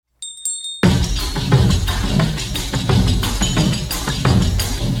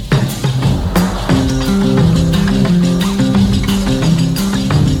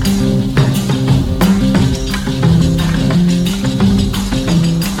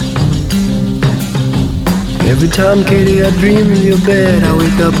Every time, Katie, I dream of your bed, I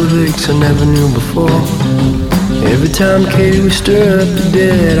wake up with aches I never knew before. Every time, Katie, we stir up the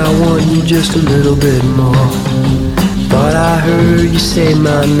dead, I want you just a little bit more. Thought I heard you say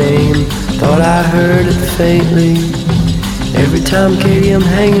my name, thought I heard it faintly. Every time, Katie, I'm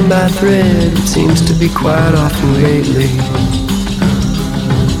hanging by a thread, it seems to be quite often lately.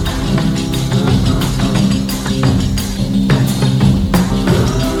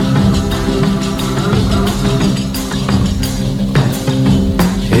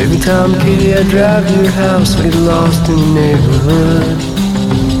 Every time, Katie, I drive to your house, I get lost in the neighborhood.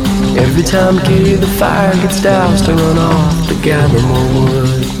 Every time, Katie, the fire gets doused, I run off to gather more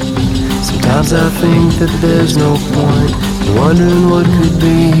wood. Sometimes I think that there's no point in wondering what could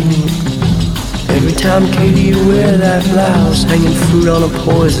be. Every time, Katie, you wear that blouse, hanging fruit on a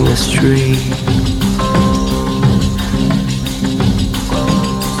poisonous tree.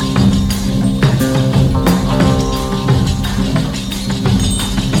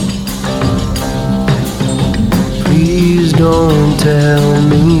 Please don't tell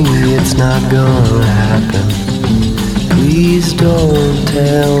me it's not gonna happen. Please don't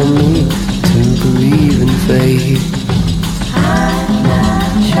tell me to believe in fate. I'm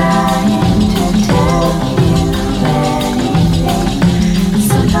not trying to tell you anything.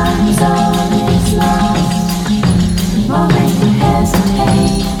 Sometimes all is lost the moment you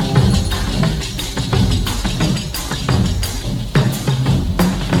hesitate.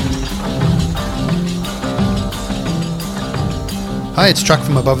 Hi, it's Chuck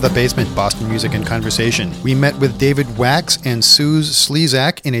from Above the Basement, Boston Music and Conversation. We met with David Wax and Suze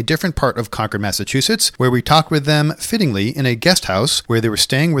Slezak in a different part of Concord, Massachusetts, where we talked with them fittingly in a guest house where they were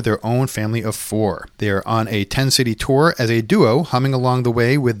staying with their own family of 4. They are on a 10-city tour as a duo, humming along the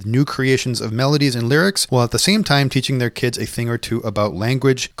way with new creations of melodies and lyrics, while at the same time teaching their kids a thing or two about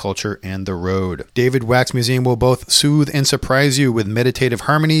language, culture, and the road. David Wax Museum will both soothe and surprise you with meditative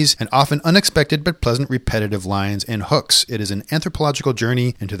harmonies and often unexpected but pleasant repetitive lines and hooks. It is an anthropological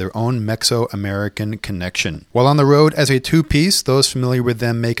journey into their own Mexico-American connection. While on the road as a 2-piece, those familiar with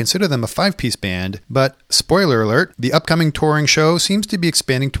them may consider them a 5-piece band, but spoiler alert, the upcoming touring show seems to be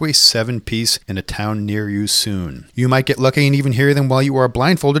expanding to a 7-piece in a town near you soon. You might get lucky and even hear them while you are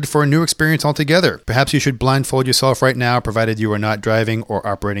blindfolded for a new experience altogether. Perhaps you should blindfold yourself right now, provided you are not driving or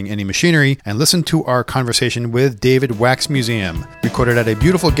operating any machinery, and listen to our conversation with David Wax Museum, recorded at a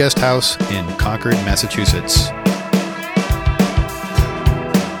beautiful guest house in Concord, Massachusetts.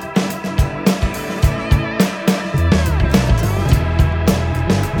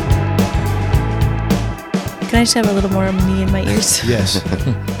 Can I just have a little more me in my ears? Yes.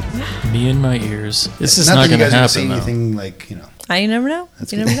 Me in my ears. This is not not that you going to guys happen, see though. anything like, you know. You never know.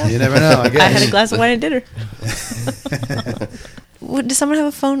 You never know. You never know, I guess. I had a glass of wine at dinner. Does someone have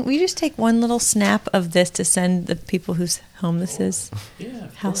a phone? Will you just take one little snap of this to send the people whose home this is? Yeah,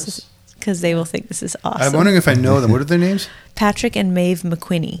 of Houses, because they will think this is awesome. I'm wondering if I know them. What are their names? Patrick and Maeve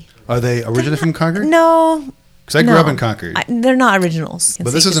McQuinney. Are they originally from Concord? No. Because I grew up in Concord. They're not originals.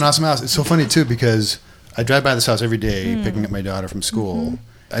 But this is an awesome house. It's so funny, too, because I drive by this house every day, picking up my daughter from school.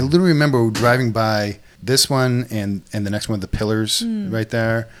 Mm-hmm. I literally remember driving by this one and the next one, the Pillars, right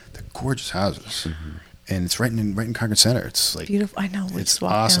there. They're gorgeous houses. Mm-hmm. And it's right in Concord Center. It's like beautiful. I know. We just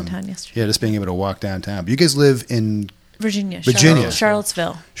walked awesome. downtown yesterday. Yeah, just being able to walk downtown. But you guys live in Virginia.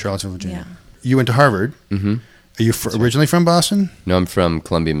 Charlottesville, Virginia. Yeah. You went to Harvard. Mm-hmm. Are you originally from Boston? No, I'm from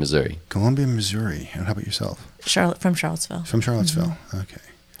Columbia, Missouri. Columbia, Missouri. And how about yourself? From Charlottesville. From Charlottesville. Mm-hmm. Okay.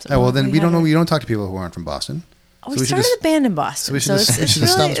 So well, then we don't know. You don't talk to people who aren't from Boston. Oh, we started a band in Boston, so it's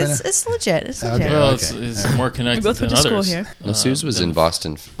really it's legit. It's legit. Okay. Well, it's more connected we both than went to others. School here. No, Suze was in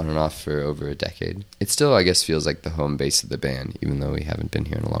Boston on and off for over a decade. It still, I guess, feels like the home base of the band, even though we haven't been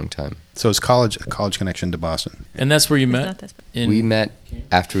here in a long time. So it's a college connection to Boston. And that's where you met? We met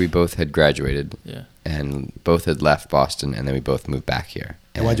after we both had graduated, yeah, and both had left Boston, and then we both moved back here.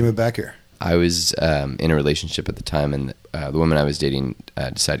 And why'd you move back here? I was in a relationship at the time, and the woman I was dating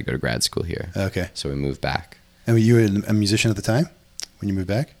decided to go to grad school here. Okay. So we moved back. And were you a musician at the time when you moved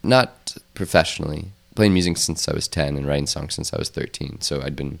back? Not professionally. Playing music since I was 10 and writing songs since I was 13. So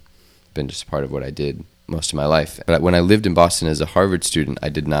I'd been just part of what I did most of my life. But when I lived in Boston as a Harvard student, I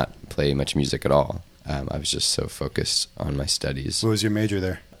did not play much music at all. I was just so focused on my studies. What was your major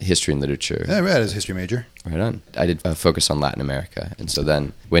there? History and literature. Yeah, right, as a history major. Right on. I did focus on Latin America, and so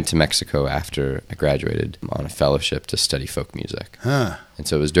then went to Mexico after I graduated on a fellowship to study folk music. Huh. And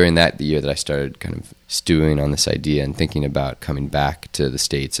so it was during that year that I started kind of stewing on this idea and thinking about coming back to the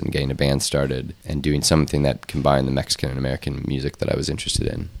States and getting a band started and doing something that combined the Mexican and American music that I was interested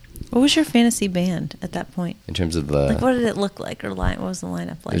in. What was your fantasy band at that point? In terms of Like, what did it look like, or what was the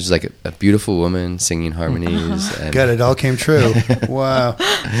lineup like? there's like a beautiful woman singing harmonies. And, Good, it all came true. Wow.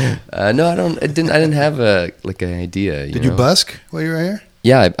 no, I didn't have an idea. Did you busk while you were here?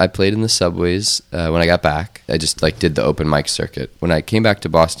 Yeah, I played in the subways when I got back. I just like did the open mic circuit. When I came back to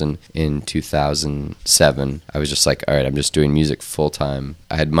Boston in 2007, I was just like, all right, I'm just doing music full time.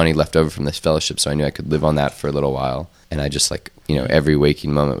 I had money left over from this fellowship, so I knew I could live on that for a little while. And I just like, every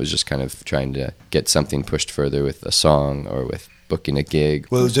waking moment was just kind of trying to get something pushed further with a song or with booking a gig.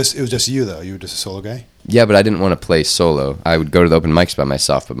 Well, it was just you though. You were just a solo guy. Yeah, but I didn't want to play solo. I would go to the open mics by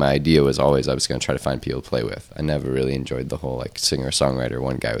myself, but my idea was always I was going to try to find people to play with. I never really enjoyed the whole like singer-songwriter,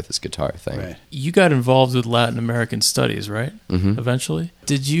 one guy with his guitar thing. Right. You got involved with Latin American studies, right? Mm-hmm. Eventually.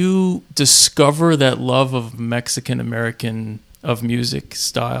 Did you discover that love of Mexican American of music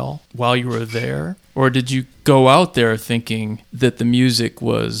style while you were there? Or did you go out there thinking that the music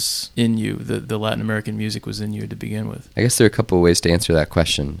was in you, the Latin American music was in you to begin with? I guess there are a couple of ways to answer that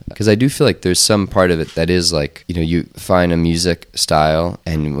question. Because I do feel like there's some part of it that is like, you find a music style,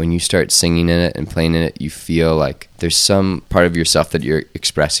 and when you start singing in it and playing in it, you feel like there's some part of yourself that you're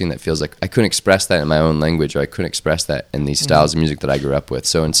expressing that feels like I couldn't express that in my own language, or I couldn't express that in these styles of music that I grew up with.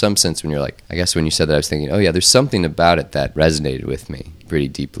 So in some sense, when you're like, I guess when you said that, I was thinking, oh yeah, there's something about it that resonated with me pretty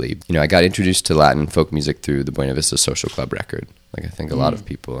deeply. I got introduced to Latin folk music through the Buena Vista Social Club record, like I think a lot of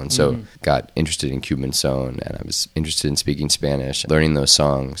people. And so got interested in Cuban son, and I was interested in speaking Spanish, learning those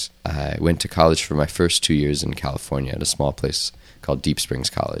songs. I went to college for my first 2 years in California at a small place called Deep Springs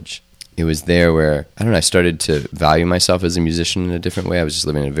College. It was there where, I started to value myself as a musician in a different way. I was just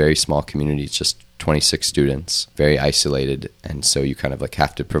living in a very small community. It's just 26 students, very isolated, and so you kind of like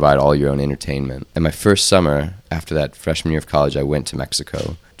have to provide all your own entertainment. And my first summer, after that freshman year of college, I went to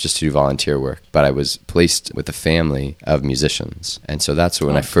Mexico just to do volunteer work, but I was placed with a family of musicians. And so that's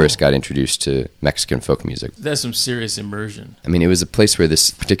when I first got introduced to Mexican folk music. That's some serious immersion. I mean, it was a place where this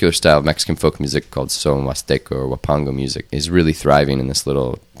particular style of Mexican folk music called son huasteco or huapango music is really thriving in this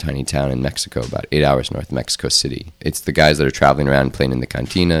little tiny town in Mexico, about 8 hours north of Mexico City. It's the guys that are traveling around playing in the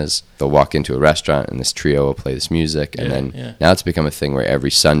cantinas. They'll walk into a restaurant and this trio will play this music. And now it's become a thing where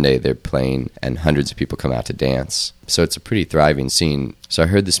every Sunday they're playing and hundreds of people come out to dance. So it's a pretty thriving scene. So I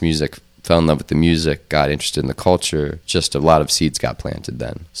heard this music, fell in love with the music, got interested in the culture. Just a lot of seeds got planted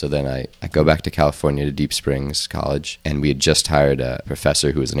then. So then I go back to California to Deep Springs College, and we had just hired a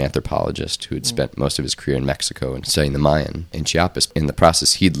professor who was an anthropologist who had spent most of his career in Mexico and studying the Mayan in Chiapas. In the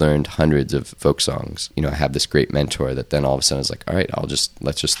process, he'd learned hundreds of folk songs. I have this great mentor that then all of a sudden is like, all right,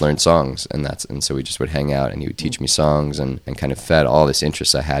 let's just learn songs. And so we just would hang out, and he would teach me songs and kind of fed all this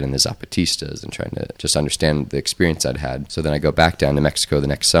interest I had in the Zapatistas and trying to just understand the experience I'd had. So then I go back down to Mexico the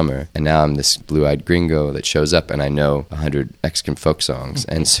next summer, and now I'm this blue-eyed gringo that shows up and I know 100 Mexican folk songs.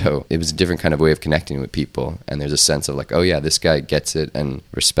 And so it was a different kind of way of connecting with people. And there's a sense of like, oh yeah, this guy gets it and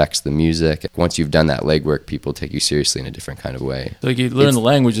respects the music. Once you've done that legwork, people take you seriously in a different kind of way. Like you learn the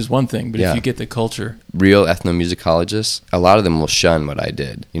language is one thing, but if you get the culture. Real ethnomusicologists, a lot of them will shun what I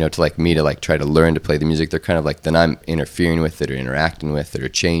did. To like me to like try to learn to play the music, they're kind of like, then I'm interfering with it or interacting with it or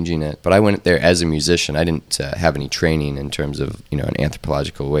changing it. But I went there as a musician. I didn't have any training in terms of, an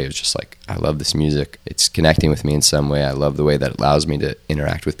anthropological way. It was just like, I love this music. It's connecting with me in some way. I love the way that it allows me to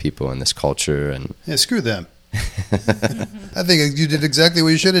interact with people in this culture. And yeah, screw them. I think you did exactly what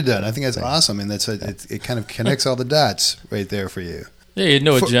you should have done. I think that's awesome, and it kind of connects all the dots right there for you. Yeah, you had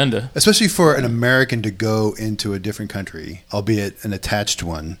no agenda. Especially for an American to go into a different country, albeit an attached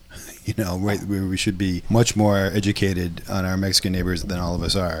one, right where we should be much more educated on our Mexican neighbors than all of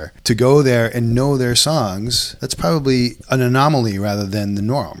us are. To go there and know their songs, that's probably an anomaly rather than the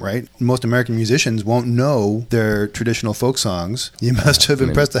norm, right? Most American musicians won't know their traditional folk songs. You must have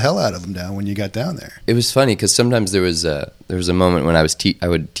impressed the hell out of them down when you got down there. It was funny because sometimes there was a moment when I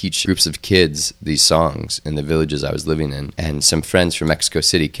would teach groups of kids these songs in the villages I was living in, and some friends from Mexico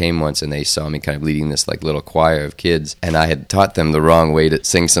City came once and they saw me kind of leading this like little choir of kids, and I had taught them the wrong way to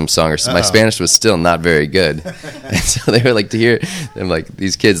sing some song, or my Spanish was still not very good. And so they were like, to hear them like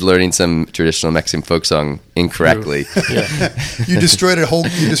these kids learning some traditional Mexican folk song incorrectly. Yeah. You destroyed a whole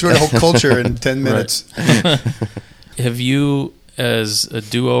culture in 10 minutes. Right. Have you, as a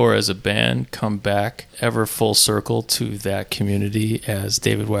duo or as a band, come back ever full circle to that community as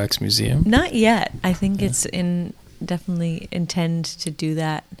David Wax Museum? Not yet. I think it's definitely intend to do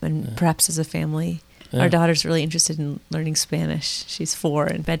that, and perhaps as a family. Yeah. Our daughter's really interested in learning Spanish. She's 4,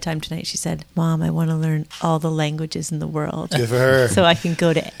 and bedtime tonight she said, "Mom, I want to learn all the languages in the world Good for her. so I can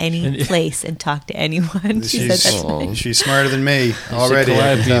go to any place and talk to anyone." She said that's Oh. nice. She's smarter than me You should already. I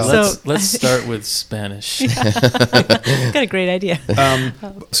collab, can Pete. tell. So- Let's start with Spanish. Got a great idea.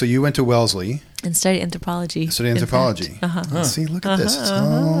 So you went to Wellesley, And studied anthropology. studied in anthropology. fact. Uh-huh. See, look at this. It's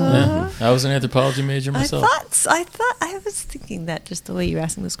all- Yeah. I was an anthropology major myself. I thought I was thinking that just the way you were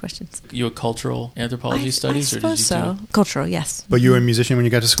asking those questions. You a cultural anthropology studies, I or did you suppose do? so. Cultural, yes. But you were a musician when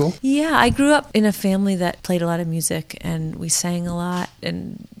you got to school? Yeah, I grew up in a family that played a lot of music, and we sang a lot,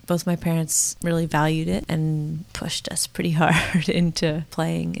 and both my parents really valued it and pushed us pretty hard into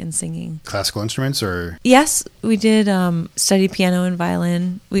playing and singing. Classical instruments or? Yes, we did study piano and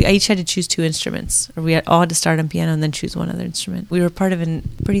violin. I each had to choose 2 instruments, or we all had to start on piano and then choose one other instrument. We were part of a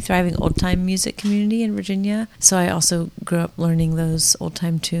pretty thriving old-time music community in Virginia, so I also grew up learning those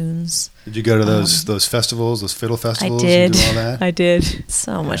old-time tunes. Did you go to those festivals, those fiddle I festivals did. and do all that? I did.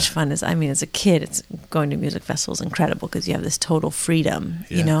 So much fun. As a kid, it's going to music festivals incredible because you have this total freedom,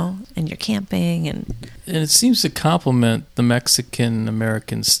 Yeah. you know, and you're camping and And it seems to complement the Mexican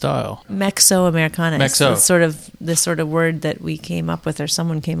American style. Mexo-Americana. Mexo. It's this sort of word that we came up with, or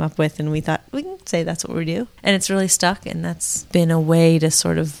someone came up with, and we thought we can say that's what we do, and it's really stuck. And that's been a way to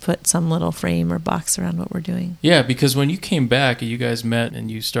sort of put some little frame or box around what we're doing. Yeah, because when you came back, you guys met and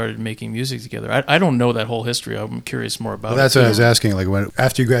you started making music together. I don't know that whole history. I'm curious more about Well, that's it. what I was asking. Like,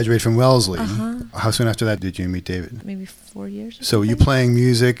 after you graduated from Wellesley, Uh-huh. how soon after that did you meet David? Maybe 4 years. Or So were you something? playing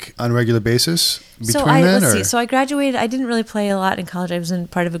music on a regular basis between So then? let's or? see. So I graduated. I didn't really play a lot in college. I was in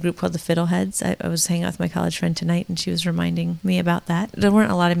part of a group called the Fiddleheads. I was hanging out with my college friend tonight, and she was reminding me about that. There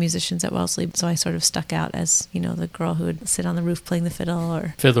weren't a lot of musicians at Wellesley, so I sort of stuck out as, you know, the girl who would sit on the roof playing the fiddle,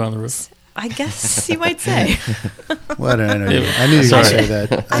 or Fiddler on the Roof. I guess you might say. What? I knew Yeah. I knew you were going to Sorry. say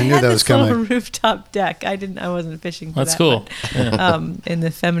that. I I knew had that this was coming. little rooftop deck. I wasn't fishing for That's that. cool. but, in the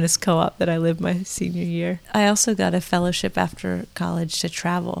feminist co-op that I lived my senior year. I also got a fellowship after college to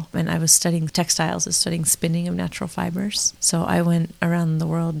travel, and I was studying textiles, studying spinning of natural fibers. So I went around the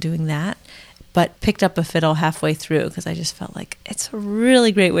world doing that, but picked up a fiddle halfway through because I just felt like it's a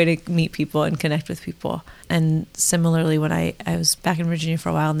really great way to meet people and connect with people. And similarly, when I was back in Virginia for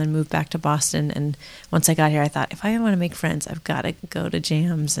a while and then moved back to Boston, and once I got here, I thought, if I want to make friends, I've got to go to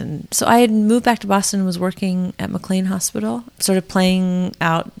jams. And so I had moved back to Boston and was working at McLean Hospital, sort of playing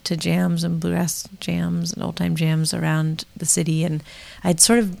out to jams and bluegrass jams and old-time jams around the city. And I'd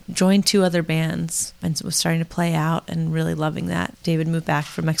sort of joined 2 other bands and was starting to play out and really loving that. David moved back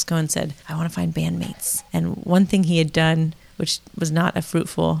from Mexico and said, I want to find bandmates. And one thing he had done, which was not a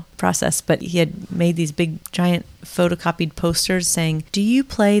fruitful process, but he had made these big, giant photocopied posters saying, do you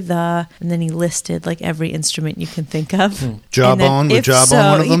play the, and then he listed like every instrument you can think of. Jawbone? And then, Was if Jawbone so,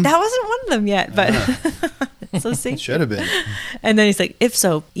 one of them? That wasn't one of them yet, but so see. Should have been. And then he's like, if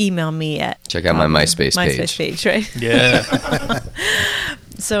so, email me at Check out my MySpace page. page, right? Yeah.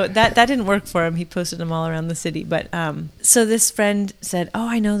 So that didn't work for him. He posted them all around the city. But so this friend said, oh,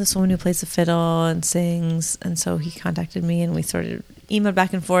 I know this woman who plays the fiddle and sings. And so he contacted me, and we sort of emailed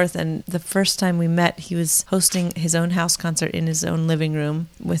back and forth. And the first time we met, he was hosting his own house concert in his own living room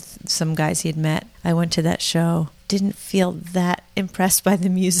with some guys he had met. I went to that show. Didn't feel that impressed by the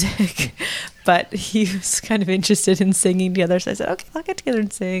music, but he was kind of interested in singing together. So I said, okay, I'll get together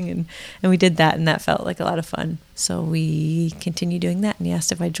and sing. And we did that, and that felt like a lot of fun. So we continued doing that, and he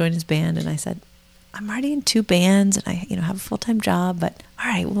asked if I'd join his band, and I said, I'm already in 2 bands, and I, have a full-time job, but all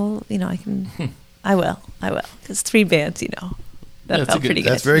right, well, I will, because 3 bands, that That's a felt good- pretty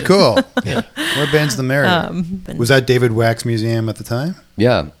good. That's very cool. More bands the merrier. But Was that David Wax Museum at the time?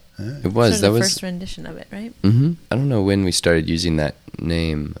 Yeah, it was. sort of That the was. first rendition of it, right? I don't know when we started using that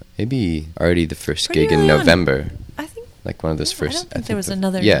name. Maybe already the first Pretty gig in early on. November. I think Like one of those I first. don't think there was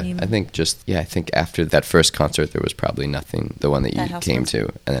another Yeah, name. I think after that first concert there was probably nothing. The one that That you house came concert.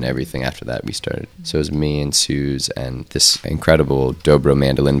 to, and then everything after that we started. So it was me and Suze and this incredible dobro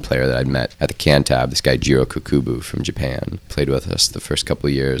mandolin player that I'd met at the Cantab. This guy Jiro Kokubu from Japan played with us the first couple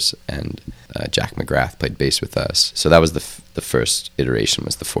of years, and Jack McGrath played bass with us. So that was the first iteration,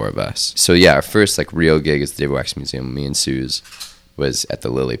 was the 4 of us. So yeah, our first like real gig is the David Wax Museum. Me and Suze was at the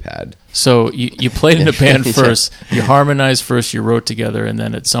Lily Pad. So you played in a band Yeah. first, you harmonized first, you wrote together, and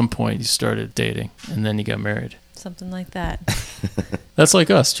then at some point you started dating, and then you got married. something like that. That's like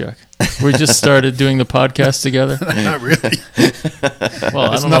us, Chuck. We just started doing the podcast together. Not really.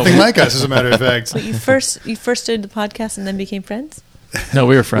 Well, I It's don't nothing know. like us, as a matter of fact. But you first did the podcast and then became friends? No,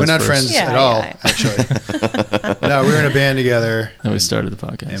 we were friends. We're not first. friends Yeah, at all, yeah. actually. No, we were in a band together. And we started the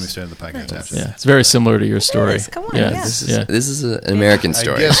podcast. And we started the podcast after. Yeah, it's very similar to your story. is. Come on, yeah, yeah. This is an American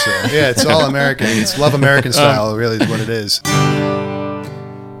story. I guess so. Yeah, it's all American. It's love American style, really, is what it is.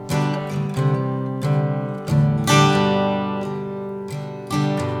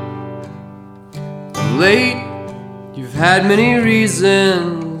 Late, you've had many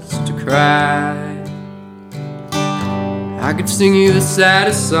reasons to cry. I could sing you the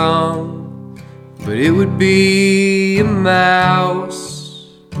saddest song, but it would be a mouse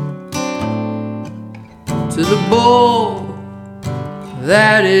to the bull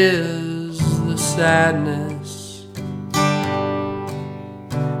that is the sadness,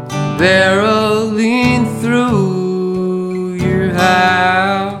 barreling through your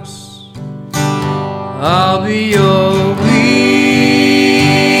house. I'll be your wheelbarrow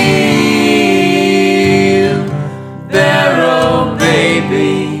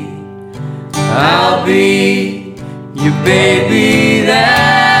baby. I'll be your baby,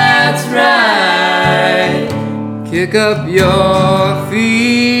 that's right. Kick up your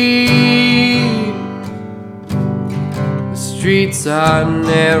feet. The streets are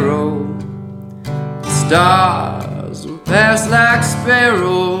narrow. The stars will pass like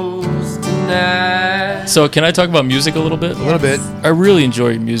sparrows tonight. So can I talk about music a little bit? A little bit. I really enjoy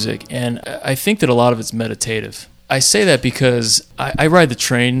your music, and I think that a lot of it's meditative. I say that because I ride the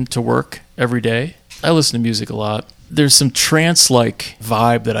train to work every day. I listen to music a lot. There's some trance-like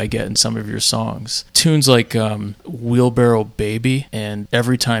vibe that I get in some of your songs. Tunes like Wheelbarrow Baby and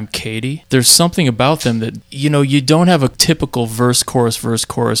Every Time Katie. There's something about them that, you don't have a typical verse, chorus,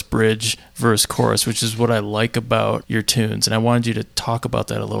 bridge, verse, chorus, which is what I like about your tunes. And I wanted you to talk about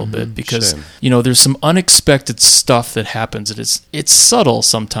that a little bit because, sure. There's some unexpected stuff that happens. And it's subtle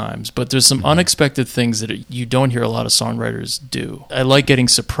sometimes, but there's some unexpected things that you don't hear a lot of songwriters do. I like getting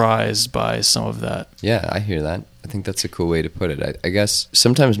surprised by some of that. Yeah, I hear that. I think that's a cool way to put it. I guess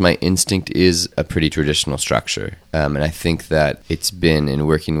sometimes my instinct is a pretty traditional structure. And I think that it's been in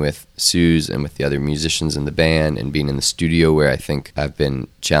working with Suze and with the other musicians in the band and being in the studio where I think I've been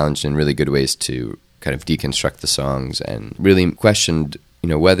challenged in really good ways to kind of deconstruct the songs and really questioned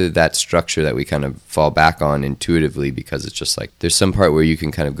whether that structure that we kind of fall back on intuitively, because it's just like there's some part where you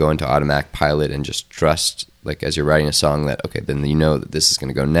can kind of go into automatic pilot and just trust, like as you're writing a song, that okay, then that this is going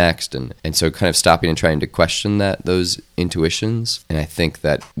to go next, and so kind of stopping and trying to question those intuitions. And I think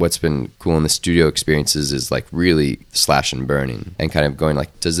that what's been cool in the studio experiences is like really slash and burning and kind of going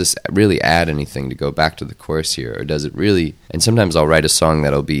like, does this really add anything to go back to the chorus here, or does it really? And sometimes I'll write a song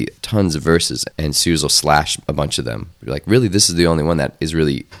that'll be tons of verses and Suze will slash a bunch of them. You're like, really, this is the only one that is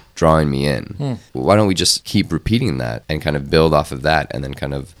really drawing me in. Why don't we just keep repeating that and kind of build off of that, and then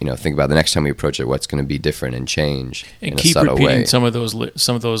kind of think about the next time we approach it, what's going to be different and change and in keep a subtle repeating way. some of those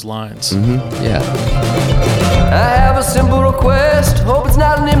lines. Yeah. I have a simple request, hope it's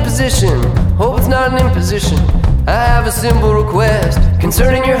not an imposition. Hope it's not an imposition. I have a simple request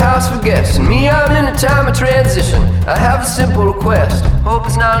concerning your house for guests. And me, I'm in a time of transition. I have a simple request, hope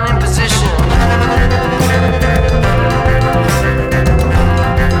it's not an imposition.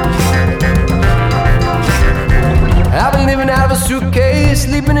 I've been living out of a suitcase,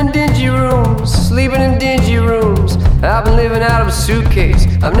 sleeping in dingy rooms, I've been living out of a suitcase.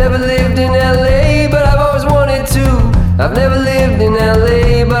 I've never lived in LA, but I've always wanted to. I've never lived in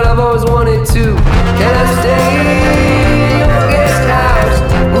LA, but I've always wanted to. Can I stay in your guest house?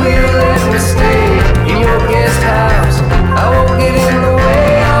 Will you let me stay in your guest house? I won't get in the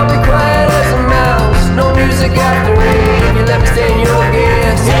way, I'll be quiet as a mouse. No music after 8, if you let me stay in your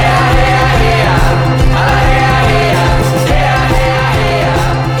guest house.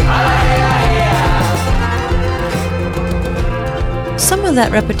 Some of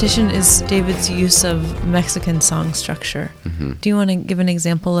that repetition is David's use of Mexican song structure. Do you want to give an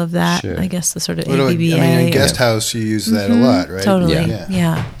example of that? Sure. I guess the sort of I mean, ABBA. in Guest House, you use that a lot, right? Totally. Yeah.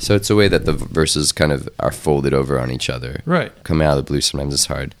 Yeah. So it's a way that the verses kind of are folded over on each other. Right. Coming out of the blue, sometimes it's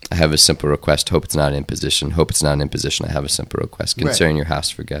hard. I have a simple request. Hope it's not an imposition. Hope it's not an imposition. I have a simple request concerning your house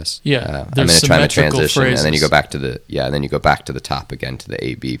for guests. Yeah, I'm in there's a time of symmetrical transition, and then you phrases. go back to the top again to the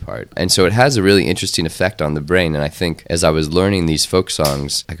A-B part. And so it has a really interesting effect on the brain. And I think as I was learning these folk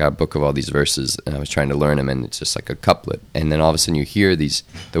songs, I got a book of all these verses, and I was trying to learn them, and it's just like a couplet. And then all of a sudden you hear the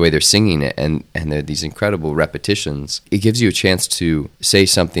way they're singing it, and they're these incredible repetitions. It gives you a chance to say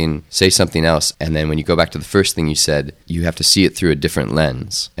something else, and then when you go back to the first thing you said, you have to see it through a different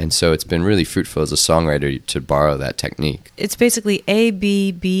lens. And so it's been really fruitful as a songwriter to borrow that technique. It's basically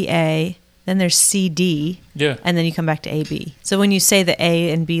ABBA then there's CD, Yeah. and then you come back to A-B. So when you say the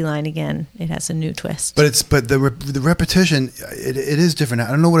A and B line again, it has a new twist. But the repetition, it is different. I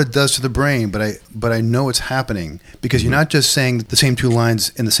don't know what it does to the brain, but I know it's happening because you're not just saying the same two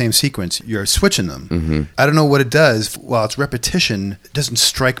lines in the same sequence. You're switching them. I don't know what it does. While it's repetition, it doesn't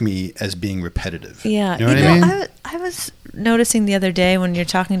strike me as being repetitive. Yeah, you know what I mean? I was noticing the other day when you're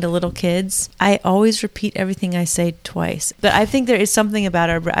talking to little kids, I always repeat everything I say twice. But I think there is something about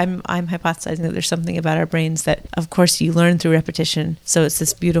I'm hypothesizing that there's something about our brains that, of course, you learn through repetition. So it's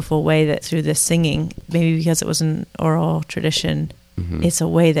this beautiful way that through this singing, maybe because it was an oral tradition, it's a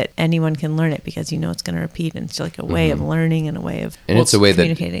way that anyone can learn it because you know it's going to repeat, and it's like a way of learning and a way of it's a way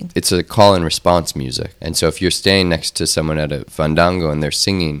communicating. That it's a call and response music. And so if you're staying next to someone at a fandango and they're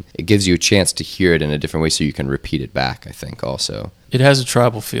singing, it gives you a chance to hear it in a different way so you can repeat it back, I think, also. It has a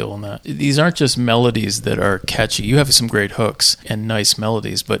tribal feel in that. These aren't just melodies that are catchy. You have some great hooks and nice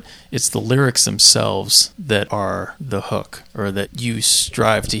melodies, but it's the lyrics themselves that are the hook, or that you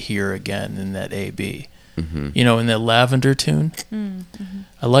strive to hear again in that A-B. You know, in the Lavender tune.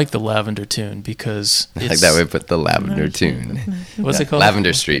 I like the Lavender tune because I like that way, but the Lavender tune. What's it called?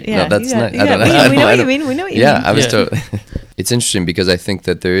 Lavender Street. Yeah, no, that's not. We know what you mean. We know what you mean. Yeah, I was totally. It's interesting because I think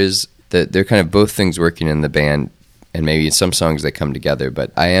that they're kind of both things working in the band, and maybe in some songs they come together.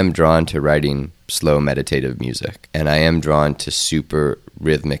 But I am drawn to writing slow meditative music, and I am drawn to super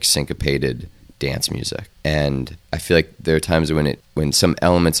rhythmic syncopated dance music. And I feel like there are times when some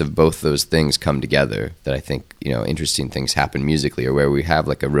elements of both those things come together that I think, you know, interesting things happen musically, or where we have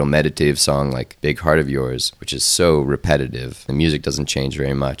like a real meditative song like Big Heart of Yours, which is so repetitive. The music doesn't change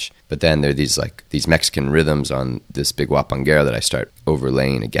very much. But then there are these Mexican rhythms on this big huapanguera that I start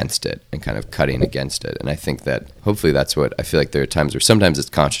overlaying against it and kind of cutting against it. And I think that hopefully that's what I feel like there are times where sometimes it's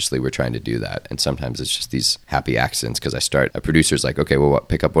consciously we're trying to do that. And sometimes it's just these happy accidents because a producer's like, okay, well,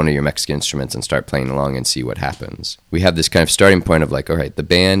 pick up one of your Mexican instruments and start playing along and see what happens. We have this kind of starting point of like, all right, the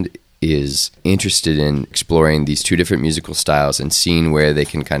band is interested in exploring these two different musical styles and seeing where they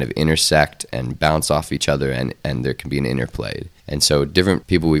can kind of intersect and bounce off each other, and there can be an interplay. And so different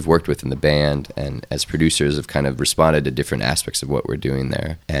people we've worked with in the band and as producers have kind of responded to different aspects of what we're doing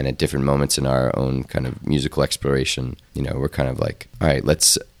there. And at different moments in our own kind of musical exploration, you know, we're kind of like, all right,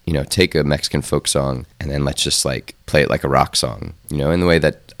 let's, you know, take a Mexican folk song and then let's just like play it like a rock song, you know, in the way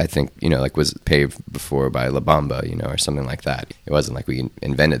that I think, you know, like was paved before by La Bamba, you know, or something like that. It wasn't like we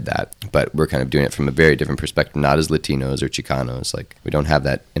invented that, but we're kind of doing it from a very different perspective, not as Latinos or Chicanos. Like we don't have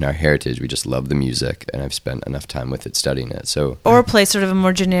that in our heritage. We just love the music, and I've spent enough time with it studying it. So, or play sort of a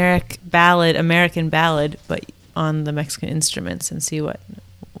more generic ballad, American ballad, but on the Mexican instruments, and see what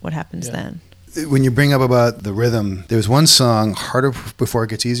happens then. When you bring up about the rhythm, there's one song, Harder Before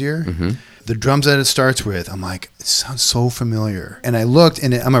It Gets Easier. The drums that it starts with, I'm like, it sounds so familiar. And I looked,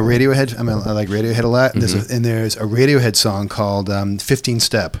 and I like Radiohead a lot. And there's a Radiohead song called 15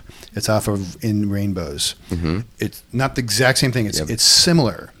 Step. It's off of In Rainbows. It's not the exact same thing. It's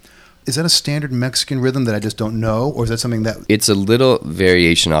similar. Is that a standard Mexican rhythm that I just don't know, or is that something that... It's a little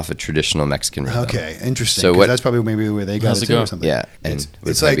variation off a traditional Mexican rhythm. Okay, interesting. So that's probably maybe where they got it too, or something. Yeah, and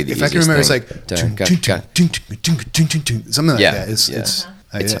it's like, if I can remember, it's like... something like that.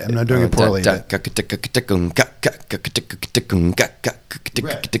 I'm not doing it poorly. Right.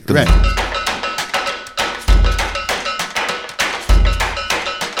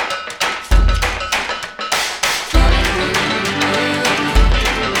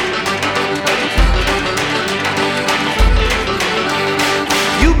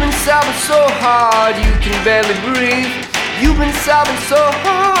 Sobbing so hard you can barely breathe. You've been sobbing so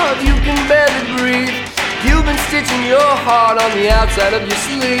hard you can barely breathe. You've been stitching your heart on the outside of your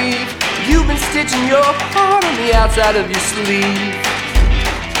sleeve. You've been stitching your heart on the outside of your sleeve.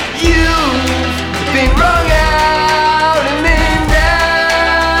 You've been wrung out and then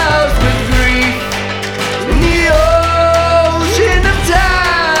doused with grief. In the ocean of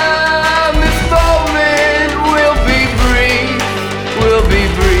time, this moment will be brief, will be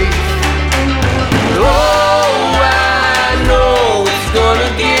brief. Oh, I know it's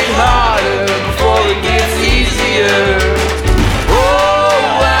gonna get harder before it gets easier. Oh,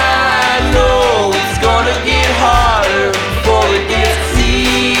 I know it's gonna get harder before it gets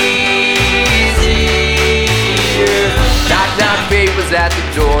easier. Knock, knock, papers at the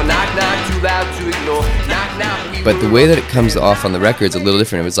door. Knock, knock, too loud to ignore. Knock, knock. But the way that it comes off on the record is a little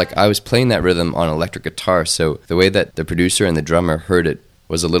different. It was like I was playing that rhythm on electric guitar, so the way that the producer and the drummer heard it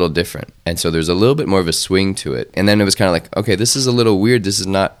was a little different. And so there's a little bit more of a swing to it. And then it was kind of like, okay, this is a little weird. This is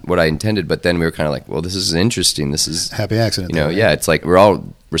not what I intended. But then we were kind of like, well, this is interesting. This is... Happy accident. You know, yeah, it's like we're all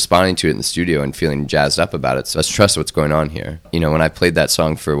responding to it in the studio and feeling jazzed up about it. So let's trust what's going on here. When I played that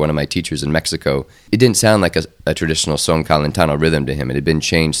song for one of my teachers in Mexico, it didn't sound like a traditional son calentano rhythm to him. It had been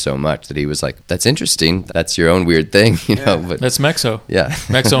changed so much that he was like, that's interesting. That's your own weird thing, But That's Mexo. yeah.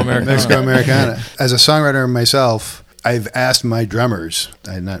 Mexo-Americana. Mexico Americana. As a songwriter myself, I've asked my drummers,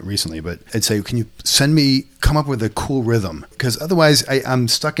 not recently, but I'd say, can you come up with a cool rhythm? Because otherwise I'm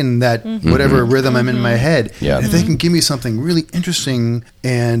stuck in that whatever rhythm I'm in my head. Yeah. And if they can give me something really interesting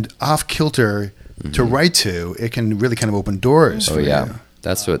and off kilter to write to, it can really kind of open doors. Oh for yeah. you.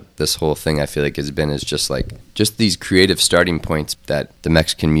 That's what this whole thing I feel like has been, is just these creative starting points that the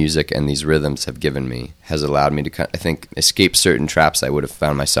Mexican music and these rhythms have given me has allowed me to, I think, escape certain traps I would have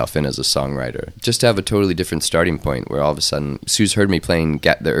found myself in as a songwriter. Just to have a totally different starting point where all of a sudden Sue's heard me playing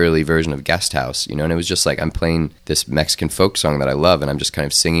the early version of Guest House, and it was just like I'm playing this Mexican folk song that I love and I'm just kind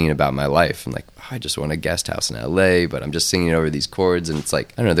of singing about my life. I'm like, I just want a guest house in LA, but I'm just singing over these chords, and it's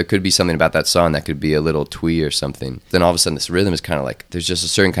like, I don't know, there could be something about that song that could be a little twee or something. Then all of a sudden this rhythm is kind of like, there's just a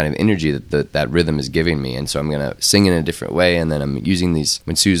certain kind of energy that rhythm is giving me, and so I'm going to sing in a different way, and then I'm using these,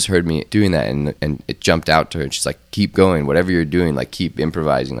 when Sue's heard me doing that, and it jumped out to her, and she's like, keep going, whatever you're doing, like keep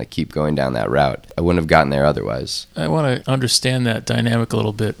improvising, like keep going down that route. I wouldn't have gotten there otherwise. I want to understand that dynamic a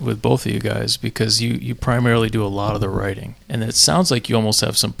little bit with both of you guys, because you primarily do a lot of the writing, and it sounds like you almost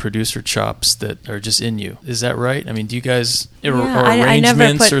have some producer chops that are just in you. Is that right? I mean, do you guys or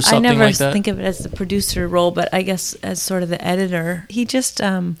arrangements or something like that? I never think of it as the producer role, but I guess as sort of the editor. He just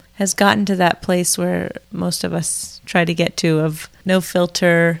has gotten to that place where most of us try to get to, of no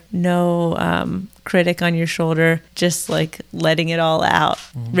filter, no critic on your shoulder, just like letting it all out,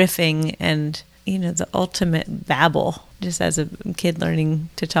 riffing, and the ultimate babble, just as a kid learning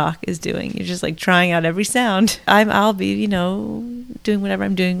to talk is doing. You're just like trying out every sound. I'll be, doing whatever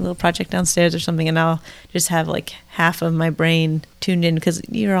I'm doing, a little project downstairs or something, and I'll just have like half of my brain tuned in, because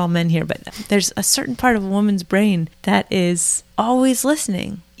you're all men here, but there's a certain part of a woman's brain that is always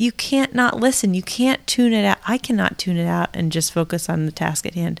listening. You can't not listen. You can't tune it out. I cannot tune it out and just focus on the task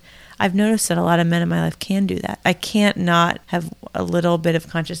at hand. I've noticed that a lot of men in my life can do that. I can't not have a little bit of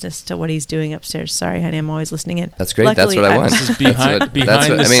consciousness to what he's doing upstairs. Sorry, honey, I'm always listening in. That's great. Luckily, that's what I want. This is behind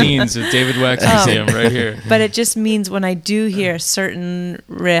the scenes at David Wax Museum right here. But it just means when I do hear a certain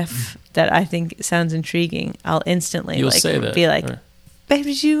riff that I think sounds intriguing, I'll instantly be like, babe,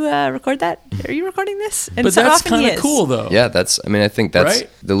 did you record that? Are you recording this? And but so that's often kind of cool, though. Yeah, I think that's right?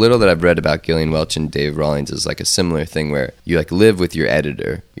 The little that I've read about Gillian Welch and Dave Rawlings is like a similar thing where you like live with your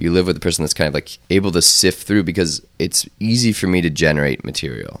editor. You live with the person that's kind of like able to sift through, because it's easy for me to generate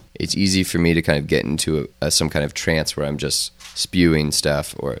material. It's easy for me to kind of get into some kind of trance where I'm just spewing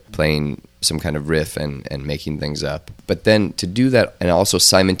stuff or playing some kind of riff and making things up. But then to do that and also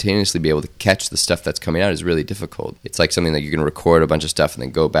simultaneously be able to catch the stuff that's coming out is really difficult. It's like something that you can record a bunch of stuff and then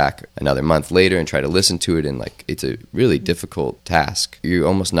go back another month later and try to listen to it, and like it's a really difficult task. You're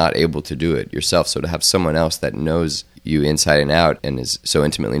almost not able to do it yourself. So to have someone else that knows you inside and out and is so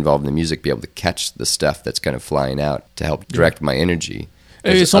intimately involved in the music, be able to catch the stuff that's kind of flying out to help direct my energy.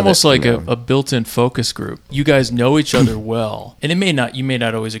 It's almost like a built-in focus group. You guys know each other well, and you may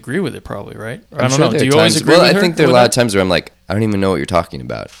not always agree with it, probably, right? I don't know. Do you always agree with her? I think there are a lot of times where I'm like, I don't even know what you're talking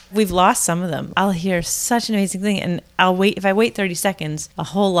about. We've lost some of them. I'll hear such an amazing thing, and if I wait 30 seconds, a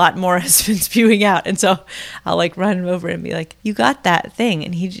whole lot more has been spewing out, and so I'll like run him over and be like, you got that thing,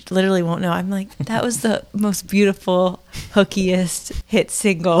 and he literally won't know. I'm like, that was the most beautiful, hookiest hit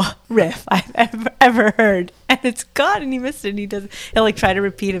single riff I've ever heard, and it's gone, and he missed it, and he'll like try to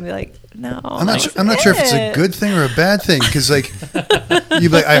repeat and be like, no. I'm not sure if it's a good thing or a bad thing, because like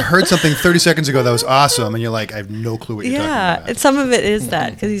I heard something 30 seconds ago that was awesome, and you're like, I have no clue what you're talking about. And some of it is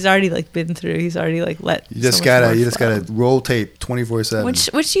that, because he's already like been through. He's already like let. You just gotta roll tape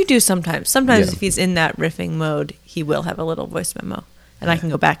 24/7. Which you do sometimes. Sometimes if he's in that riffing mode, he will have a little voice memo, and I can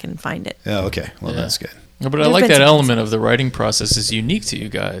go back and find it. Oh, okay. Well, that's good. No, but I like that element of the writing process is unique to you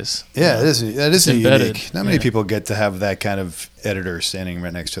guys. Yeah, that is embedded. Unique. Not many people get to have that kind of editor standing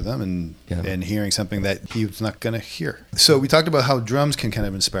right next to them and hearing something that he was not going to hear. So we talked about how drums can kind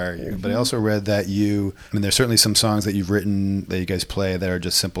of inspire you, but I also read that there's certainly some songs that you've written that you guys play that are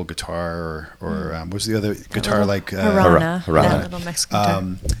just simple guitar or what's the other guitar like? Harana. Harana. That little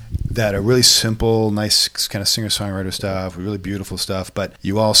Mexican guitar. That are really simple, nice kind of singer-songwriter stuff, really beautiful stuff, but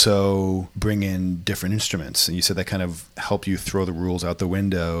you also bring in different instruments, and you said that kind of helped you throw the rules out the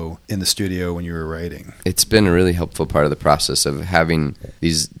window in the studio when you were writing. It's been a really helpful part of the process of having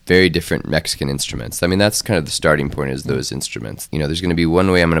these very different Mexican instruments. I mean, that's kind of the starting point, is those instruments. There's going to be one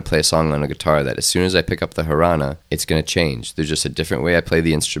way I'm going to play a song on a guitar that as soon as I pick up the Harana, it's going to change. There's just a different way I play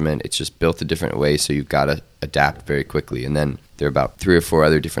the instrument. It's just built a different way, so you've got to adapt very quickly. And then there are about 3 or 4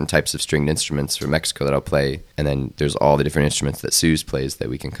 other different types of stringed instruments from Mexico that I'll play, and then there's all the different instruments that Suze plays that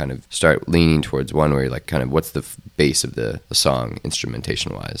we can kind of start leaning towards one where like kind of what's the base of the song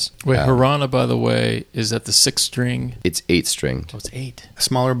instrumentation wise. Wait, Harana, by the way, is that the 6 string? It's 8 stringed. Oh, it's 8. A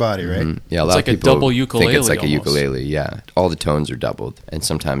smaller body, right? Yeah, a It's lot like a of people double ukulele think it's like a almost. ukulele. Yeah, all the tones are doubled and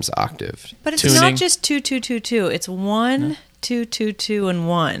sometimes octaved. But it's Tuning. not just 2 2 2 2. It's 1 2 2 2 and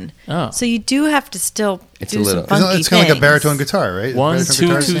 1. Oh. So you do have to still It's do a little- some funky It's kind of like a things. baritone guitar, right? 1 Baritone 2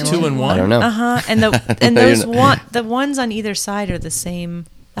 guitar, 2 same 2 way? and 1. I don't know. And No, you're the ones on either side are the same.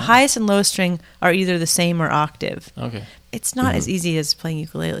 The highest and lowest string are either the same or octave. Okay. It's not as easy as playing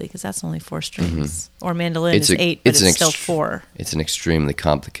ukulele because that's only 4 strings. Or mandolin It's is a- 8, but it's it's, an still ext- 4. It's an extremely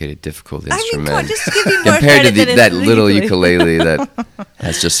complicated, difficult I mean, instrument. come on, just give me more compared to credit than that it's little ukulele. ukulele that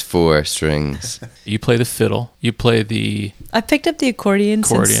has just 4 strings. You play the fiddle. You play the... I picked up the accordion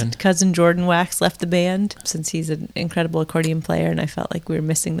Accordion. since cousin Jordan Wax left the band, since he's an incredible accordion player, and I felt like we were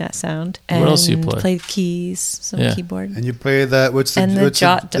missing that sound. What else do you And play? Played keys, some Yeah. keyboard, And you play that. What's the and the, what's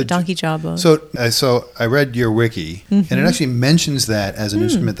the donkey jawbone. So I read your wiki, and it actually mentions that as an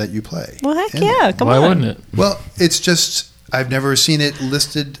instrument that you play. well, heck in yeah, it. come Why on. wouldn't it? Well, it's just I've never seen it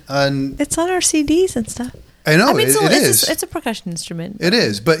listed on. It's on our CDs and stuff. I know I mean, it, so it it's is. it's a percussion instrument. It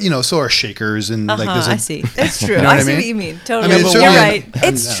is, but so are shakers and like there's a, I see. It's true. You know I what I see mean? what you mean. I Totally. mean, it's You're certainly- right. I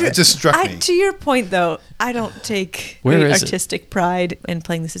It's know, true. it just struck me. To your point, though, I don't take Where great is it? artistic pride in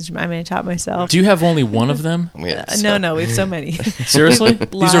playing this instrument. I mean, I taught myself. Do you have only one of them? No, we have so many. Seriously?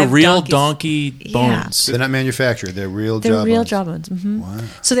 These are Live real donkeys. donkey Yeah. bones. They're not manufactured; they're real. They're real jawbones. jawbones. Hmm. Wow.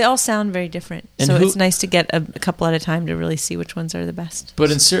 So they all sound very different. And so who- it's nice to get a couple at a time to really see which ones are the best.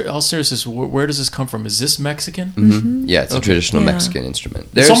 But in all seriousness, where does this come from? Is this Mexican? Yeah, it's a Okay. traditional Yeah. Mexican instrument.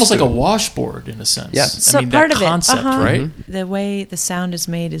 It's There's almost like a the- washboard in a sense. Yeah. So I mean, part that of it, concept, right? The way the sound is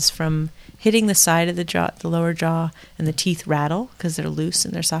made is from hitting the side of the jaw, the lower jaw, and the teeth rattle because they're loose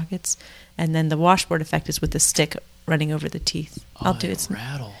in their sockets, and then the washboard effect is with the stick running over the teeth. I'll do it.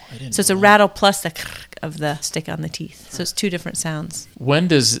 Rattle. I didn't So it's a know that. rattle plus the of the stick on the teeth. So it's 2 different sounds. When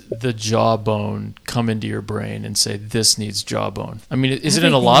does the jawbone come into your brain and say this needs jawbone? I mean, is it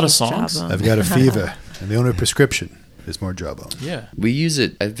in a Everything lot of needs songs? jawbone. I've got a fever, and the only prescription is more jawbone. Yeah. We use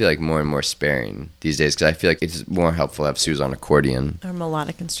it, I feel like, more and more sparing these days because I feel like it's more helpful to have Suze on accordion, Or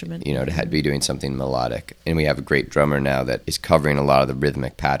melodic instrument. to be doing something melodic. And we have a great drummer now that is covering a lot of the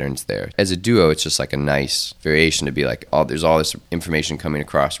rhythmic patterns there. As a duo, it's just like a nice variation to be like, there's all this information coming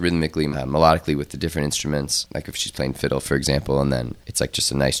across rhythmically, melodically with the different instruments. Like if she's playing fiddle, for example, and then it's like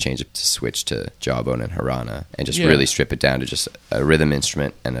just a nice change to switch to jawbone and harana and just Yeah. really strip it down to just a rhythm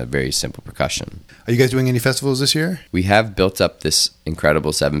instrument and a very simple percussion. Are you guys doing any festivals this year? We have built up this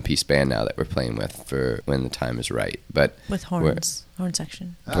incredible 7-piece band now that we're playing with for when the time is right. But With horns. Horn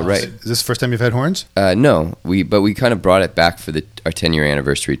section. right. Is this the first time you've had horns? no, we kind of brought it back for our 10-year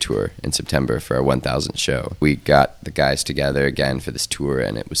anniversary tour in September for our 1,000th show. We got the guys together again for this tour,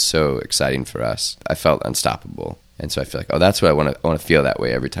 and it was so exciting for us. I felt unstoppable, and so I feel like, that's what I want to feel that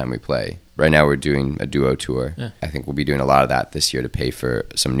way every time we play. Right now we're doing a duo tour. Yeah. I think we'll be doing a lot of that this year to pay for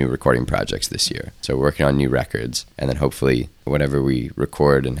some new recording projects this year. So we're working on new records, and then hopefully whatever we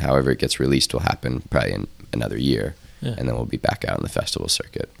record and however it gets released will happen probably in another year. Yeah. And then we'll be back out on the festival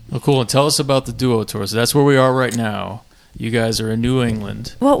circuit. Well, cool. And tell us about the duo tour. So that's where we are right now. You guys are in New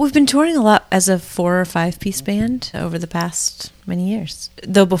England. Well, we've been touring a lot as a 4 or 5 piece band over the past many years.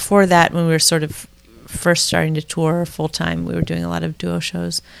 Though before that, when we were sort of first starting to tour full time, we were doing a lot of duo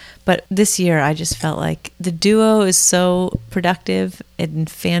shows. But this year, I just felt like the duo is so productive in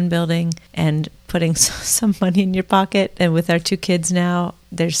fan building and putting some money in your pocket. And with our 2 kids now,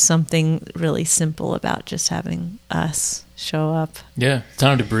 there's something really simple about just having us show up. Yeah.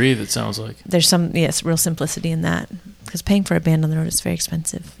 Time to breathe, it sounds like. There's some, real simplicity in that. Because paying for a band on the road is very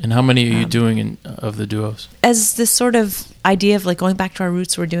expensive. And how many are you doing of the duos? As this sort of idea of like going back to our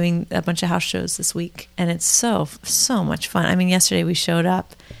roots, we're doing a bunch of house shows this week, and it's so much fun. I mean, yesterday we showed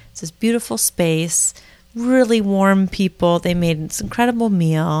up. It's this beautiful space, really warm people. They made this incredible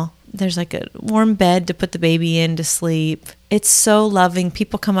meal. There's like a warm bed to put the baby in to sleep. It's so loving.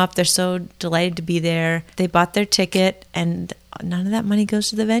 People come up, they're so delighted to be there. They bought their ticket, and none of that money goes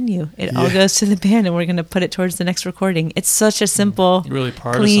to the venue. It all goes to the band, and we're going to put it towards the next recording. It's such a simple, You're really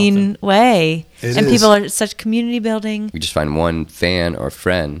part of clean way. It and is. people are such community building. We just find one fan or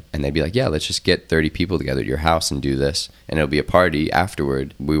friend, and they'd be like, yeah, let's just get 30 people together at your house and do this. And it'll be a party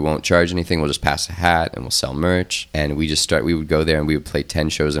afterward. We won't charge anything. We'll just pass a hat, and we'll sell merch. And we would go there, and we would play 10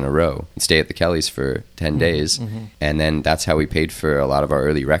 shows in a row and stay at the Kellys for 10 days. And then that's how we paid for a lot of our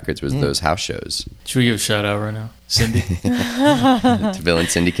early records was those house shows. Should we give a shout out right now? Cindy? To Bill and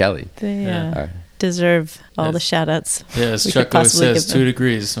Cindy Kelly. They Yeah. Our deserve all the shout outs. Yeah, as we Chuck could always possibly says, give them. 2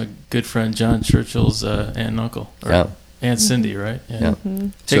 degrees. My good friend John Churchill's aunt and uncle. Or Yeah. Aunt Cindy, right? Yeah.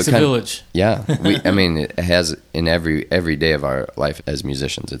 Takes So a kind of- village. Yeah, I mean, it has in every day of our life as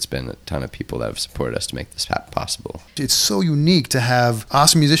musicians. It's been a ton of people that have supported us to make this possible. It's so unique to have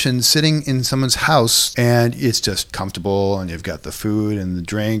awesome musicians sitting in someone's house, and it's just comfortable, and you've got the food and the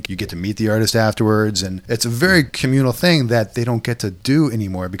drink. You get to meet the artist afterwards, and it's a very communal thing that they don't get to do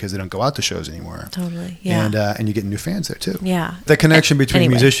anymore because they don't go out to shows anymore. Totally. Yeah. And you get new fans there too. Yeah. The connection between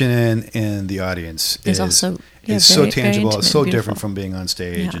Anyway. musician and the audience It's is also is so very, very tangible. intimate It's so and beautiful. different from being on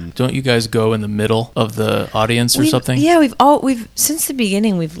stage. Yeah. And Don't you guys go in the middle of the audience or something? Yeah, we've since the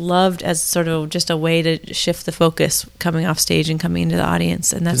beginning we've loved as sort of just a way to shift the focus coming off stage and coming into the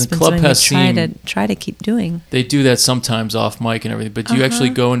audience, and that's The been club something we has try to keep doing. They do that sometimes off mic and everything, but do you actually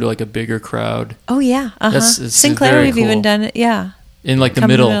go into like a bigger crowd Oh yeah, It's Sinclair, very we've even cool. done it. Yeah, in like the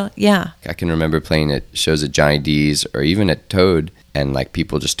Come in middle? Yeah, I can remember playing at shows at Johnny D's or even at Toad, and like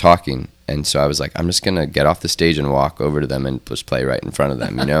people just talking. And so I was like, I'm just gonna get off the stage and walk over to them and just play right in front of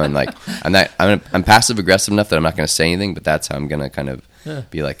them, you know. And like, I'm passive aggressive enough that I'm not gonna say anything, but that's how I'm gonna kind of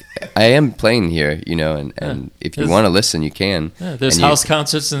be like, I am playing here, you know. And if you There's- want to listen, you can. Yeah, there's And you- house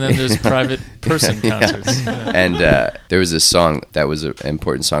concerts and then there's private person concerts. Yeah. And there was this song that was an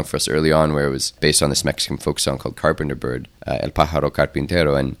important song for us early on, where it was based on this Mexican folk song called Carpenter Bird, El Pájaro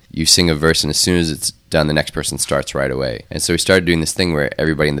Carpintero, and you sing a verse, and as soon as it's done, the next person starts right away. And so we started doing this thing where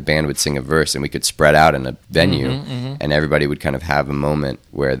everybody in the band would sing a verse, and we could spread out in a venue, and everybody would kind of have a moment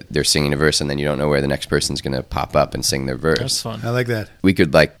where they're singing a verse, and then you don't know where the next person's going to pop up and sing their verse. That's fun. I like that. We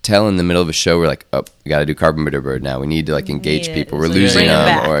could like tell in the middle of a show, we're like, oh, we got to do Carpenter Bird now. We need to like engage Need it. people. We're So losing bring 'em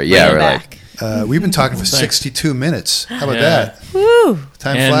them, back. or Bring yeah, 'em we're back. like. We've been talking for Thanks. 62 minutes. How about Yeah. that? woo!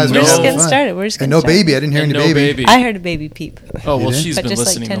 Time And flies. no- when We're just you're having getting fun. started. We're just And getting no started. baby. I didn't hear And any no baby. baby. I heard a baby peep. Oh, well, You did? she's But been just like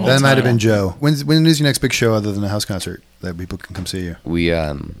listening 10 the whole That minutes might have time. been Joe. When is your next big show other than a house concert that people can come see you? We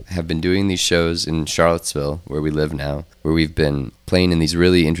have been doing these shows in Charlottesville, where we live now, where we've been playing in these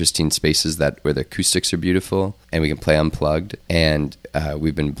really interesting spaces where the acoustics are beautiful and we can play unplugged, and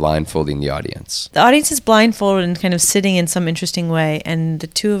we've been blindfolding the audience. The audience is blindfolded and kind of sitting in some interesting way, and the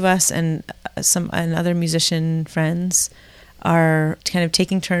two of us and and other musician friends are kind of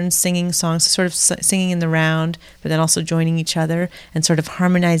taking turns singing songs, sort of singing in the round, but then also joining each other and sort of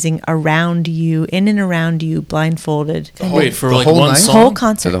harmonizing around you, in and around you, blindfolded. Wait, for The like whole one night? song? Whole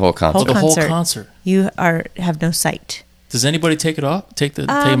concert. For the whole concert. Oh, the whole concert. You have no sight. Does anybody take it off? Take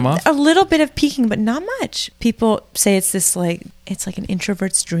them off? A little bit of peeking, but not much. People say it's like an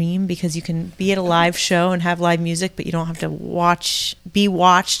introvert's dream, because you can be at a live show and have live music, but you don't have to be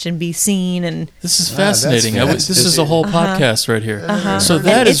watched and be seen. And This is Wow, that's fascinating. This is a fantastic. whole podcast right here. So and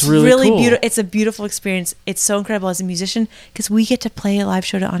that is it's really cool. beautiful. It's a beautiful experience. It's so incredible as a musician, because we get to play a live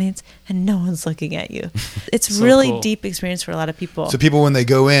show to audience and no one's looking at you. It's So really cool. deep experience for a lot of people. So people, when they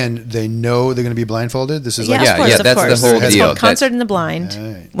go in, they know they're going to be blindfolded. This is Yeah, like Yeah, of course, yeah, of that's the course. whole It's deal. called Concert in the Blind.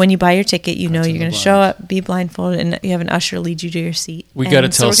 Right. When you buy your ticket, you know Concert you're in going the to show Blind. up, be blindfolded, and you have an usher lead you to your seat. We And got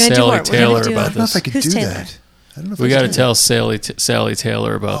to so tell we're gonna do Sally more. We're gonna Taylor do about I don't know if I this. could Who's do Taylor? that. I don't know if We I got to could. tell Sally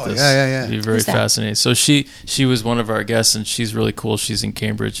Taylor about Oh, this. yeah. It'd be very Who's that? fascinating. So she was one of our guests, and she's really cool. She's in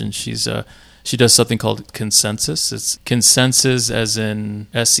Cambridge, and she does something called Consensus. It's consensus as in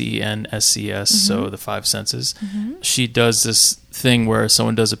SENSCS, so the 5 senses. She does this thing where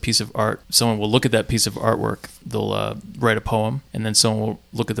someone does a piece of art. Someone will look at that piece of artwork. They'll write a poem, and then someone will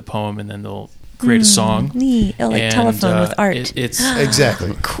look at the poem, and then they'll create a song. Neat. Oh, like And, telephone with art. It's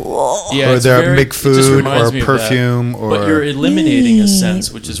Exactly. Cool. yeah, Or it's they'll very- make it just food reminds or me of that. perfume or- But you're eliminating a Neat.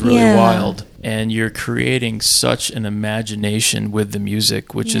 sense, which is really Yeah. wild, and you're creating such an imagination with the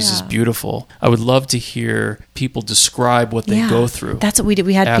music, which is just Yeah. beautiful. I would love to hear people describe what they go through. That's what we did.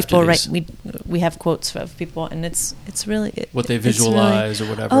 We had after people these. write. We have quotes of people, and it's really What they it's really- visualize or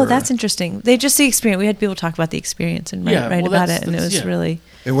whatever. Oh, that's interesting. They just the experience. We had people talk about the experience and write Yeah, well, about that's- it, and it that's- was yeah. really.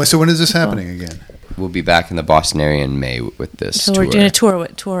 And so when is this happening again? We'll be back in the Boston area in May with this So tour. we're doing a tour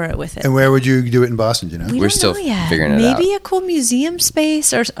with it. And where would you do it in Boston? Do you know? We We're don't still know yet. figuring it Maybe out. a cool museum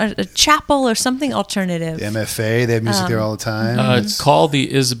space or a chapel or something alternative. The MFA, they have music there all the time. It's- Call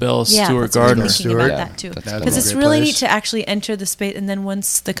the Isabel Yeah, Stewart that's what I'm Gardner. thinking Stewart. about Yeah, that too. that's That'd Because be a it's great really place. neat to actually enter the space, and then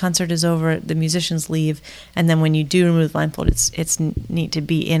once the concert is over, the musicians leave, and then when you do remove the blindfold, it's neat to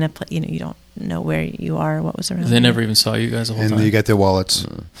be in a place. You don't know where you are or what was around. They you. never even saw you guys the whole and time. you get their wallets.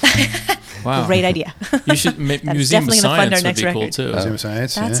 Wow. Great idea. You should Museum of definitely gonna fund our Science would next be cool record. too. Museum of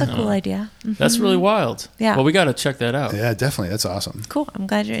Science. That's yeah. a cool idea. Mhm. That's really wild. Yeah. Well, we got to check that out. Yeah, definitely. That's awesome. Cool. I'm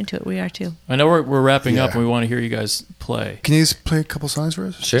glad you're into it. We are too. I know we're wrapping up Yeah. and we want to hear you guys play. Can you just play a couple songs for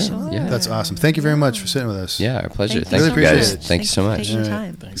us? Sure. Yeah. That's awesome. Thank you very much for sitting with us. Yeah, our pleasure. Thank Thank you you so guys. much. Thank you so for much. taking All right.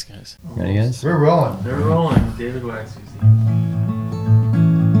 time. Thanks, guys. Ready, guys? We're rolling. They're rolling. David Wax.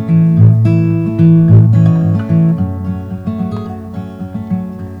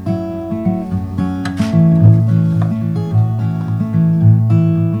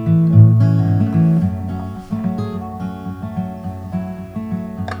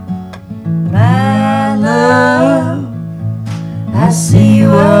 My love, I see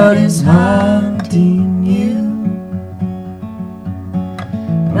what is haunting you.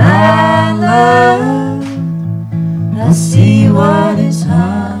 My love, I see what is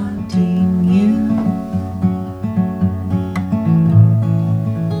haunting you.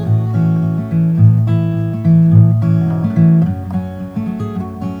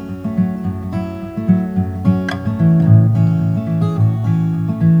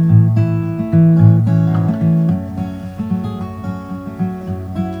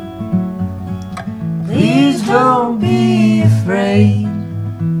 Please don't be afraid.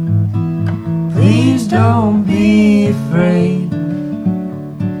 Please don't be afraid.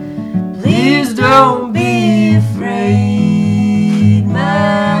 Please don't be afraid,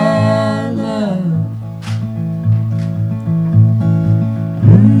 my love.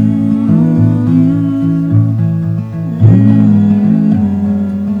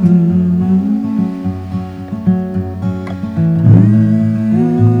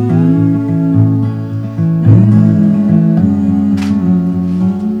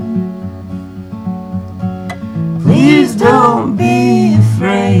 Please don't be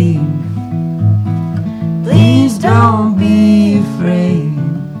afraid. Please don't be afraid.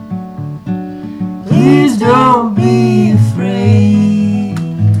 Please don't be afraid,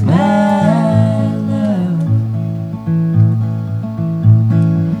 my love.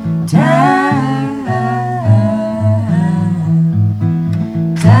 Time, my love.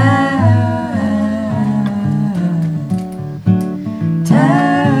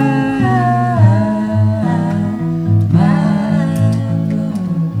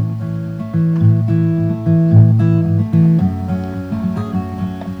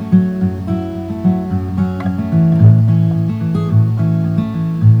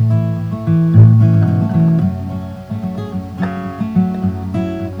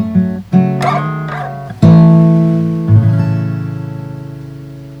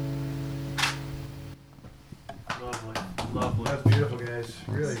 Lovely. Lovely. That's beautiful, guys.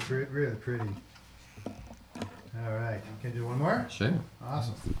 Really, really pretty. All right. Can you do one more? Sure.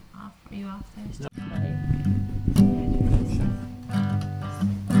 Awesome. Are you off there?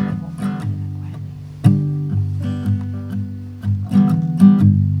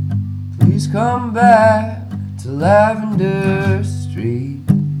 Please come back to Lavender Street.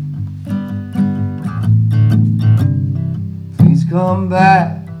 Please come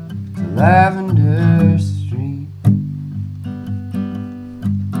back to Lavender Street.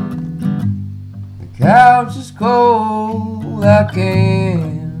 The couch is cold, I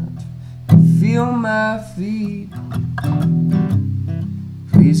can't feel my feet.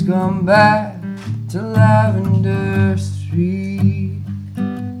 Please come back to Lavender Street.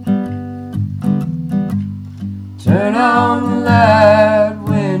 Turn on the light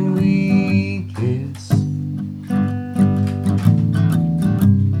when we kiss.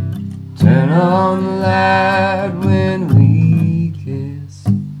 Turn on the light when we kiss.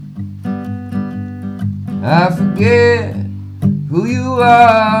 I forget who you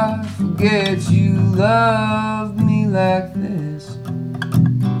are, forget you love me like this.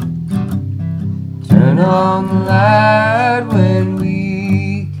 Turn on the light when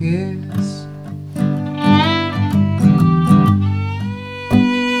we kiss.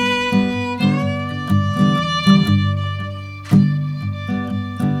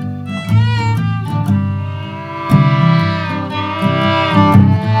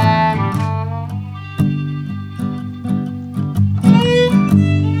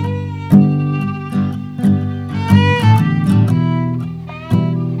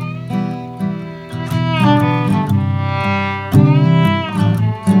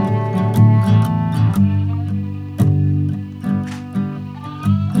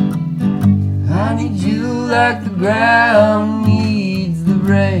 I need you like the ground needs the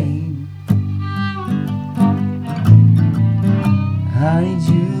rain. I need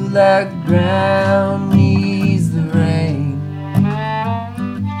you like the ground needs the rain.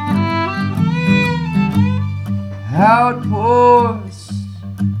 How it pours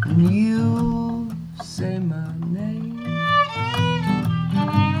when you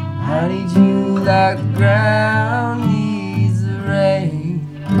need you like the ground needs the rain.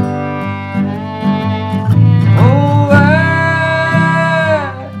 Oh,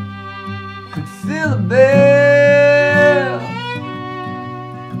 I could feel a bell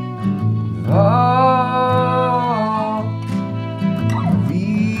with all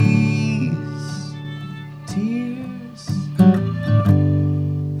these tears.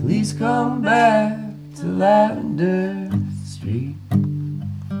 Please come back to Lavender Street.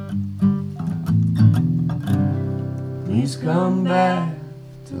 Please come back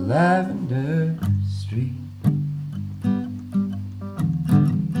to Lavender Street.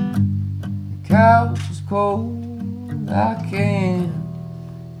 The couch is cold, I can't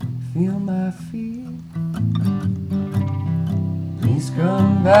feel my feet. Please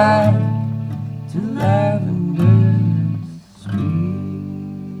come back to Lavender Street.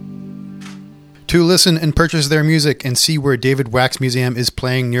 To listen and purchase their music and see where David Wax Museum is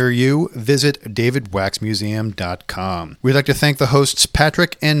playing near you, visit davidwaxmuseum.com. We'd like to thank the hosts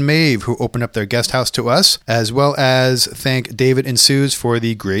Patrick and Maeve, who opened up their guest house to us, as well as thank David and Suze for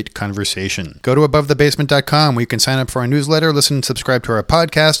the great conversation. Go to abovethebasement.com where you can sign up for our newsletter, listen and subscribe to our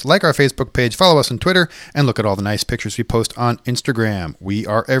podcast, like our Facebook page, follow us on Twitter, and look at all the nice pictures we post on Instagram. We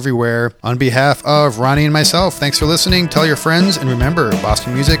are everywhere. On behalf of Ronnie and myself, thanks for listening. Tell your friends, and remember,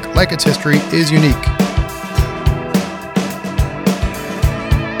 Boston music, like its history, is unique.